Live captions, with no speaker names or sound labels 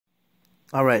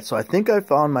Alright, so I think I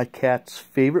found my cat's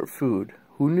favorite food.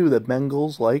 Who knew that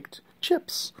Bengals liked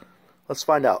chips? Let's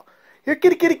find out. Here,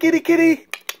 kitty, kitty, kitty, kitty!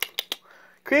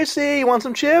 Chrissy, you want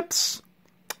some chips?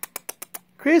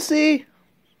 Chrissy!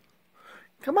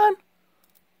 Come on.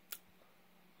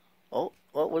 Oh,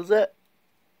 what was that?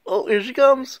 Oh, here she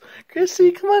comes.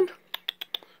 Chrissy, come on.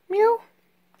 Meow.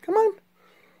 Come on.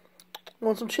 You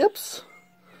want some chips?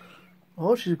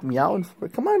 Oh, she's meowing for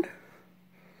it. Come on.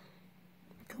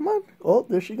 Come on. Oh,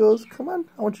 there she goes. Come on.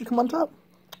 I want you to come on top.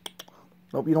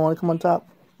 Nope, you don't want to come on top.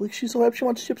 Look, she's so happy she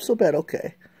wants chips so bad.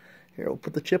 Okay. Here, we'll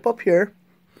put the chip up here.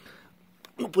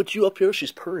 We'll put you up here.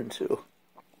 She's purring too.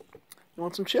 You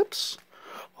want some chips?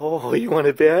 Oh, you want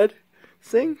it bad?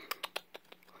 Sing.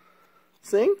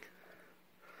 Sing.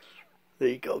 There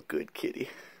you go. Good kitty.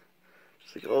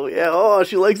 She's like, oh yeah. Oh,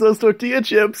 she likes those tortilla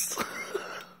chips.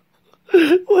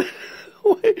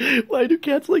 Why do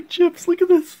cats like chips? Look at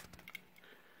this.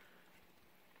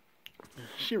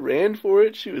 She ran for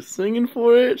it. She was singing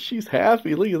for it. She's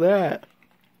happy. Look at that.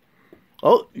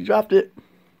 Oh, you dropped it.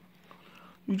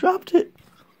 You dropped it.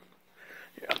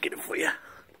 Here, I'll get it for you.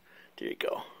 There you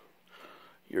go.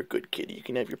 You're a good kitty. You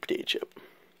can have your potato chip.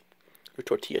 Your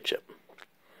tortilla chip.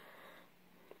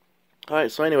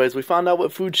 Alright, so anyways, we found out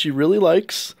what food she really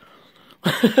likes.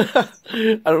 I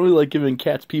don't really like giving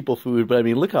cats people food, but I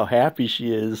mean, look how happy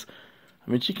she is.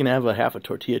 I mean, she can have half a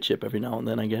tortilla chip every now and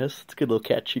then, I guess. It's a good little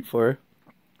cat treat for her.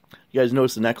 You guys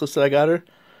notice the necklace that I got her?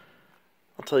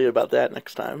 I'll tell you about that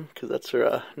next time, because that's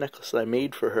her necklace that I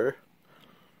made for her.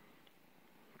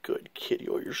 Good kitty.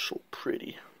 Oh, you're so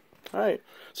pretty. Alright,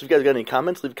 so if you guys got any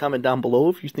comments, leave a comment down below.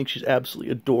 If you think she's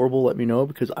absolutely adorable, let me know,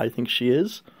 because I think she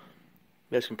is.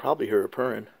 You guys can probably hear her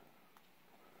purring.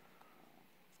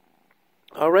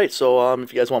 Alright, so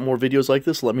if you guys want more videos like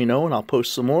this, let me know, and I'll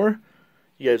post some more.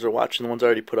 You guys are watching the ones I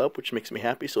already put up, which makes me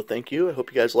happy, so thank you. I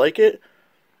hope you guys like it,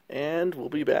 and we'll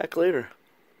be back later.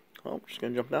 Oh, she's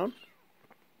going to jump down.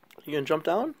 You going to jump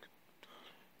down?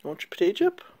 You want your potato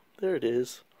chip? There it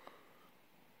is.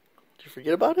 Did you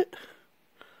forget about it?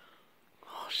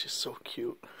 Oh, she's so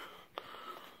cute.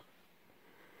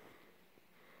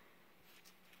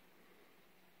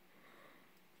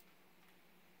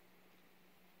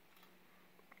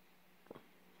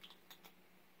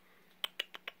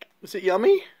 Is it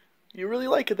yummy? You really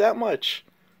like it that much?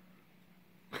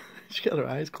 She got her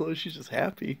eyes closed. She's just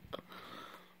happy.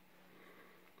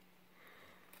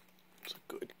 It's a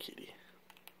good kitty.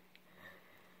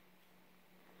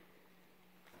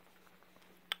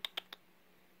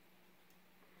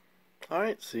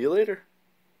 Alright, see you later.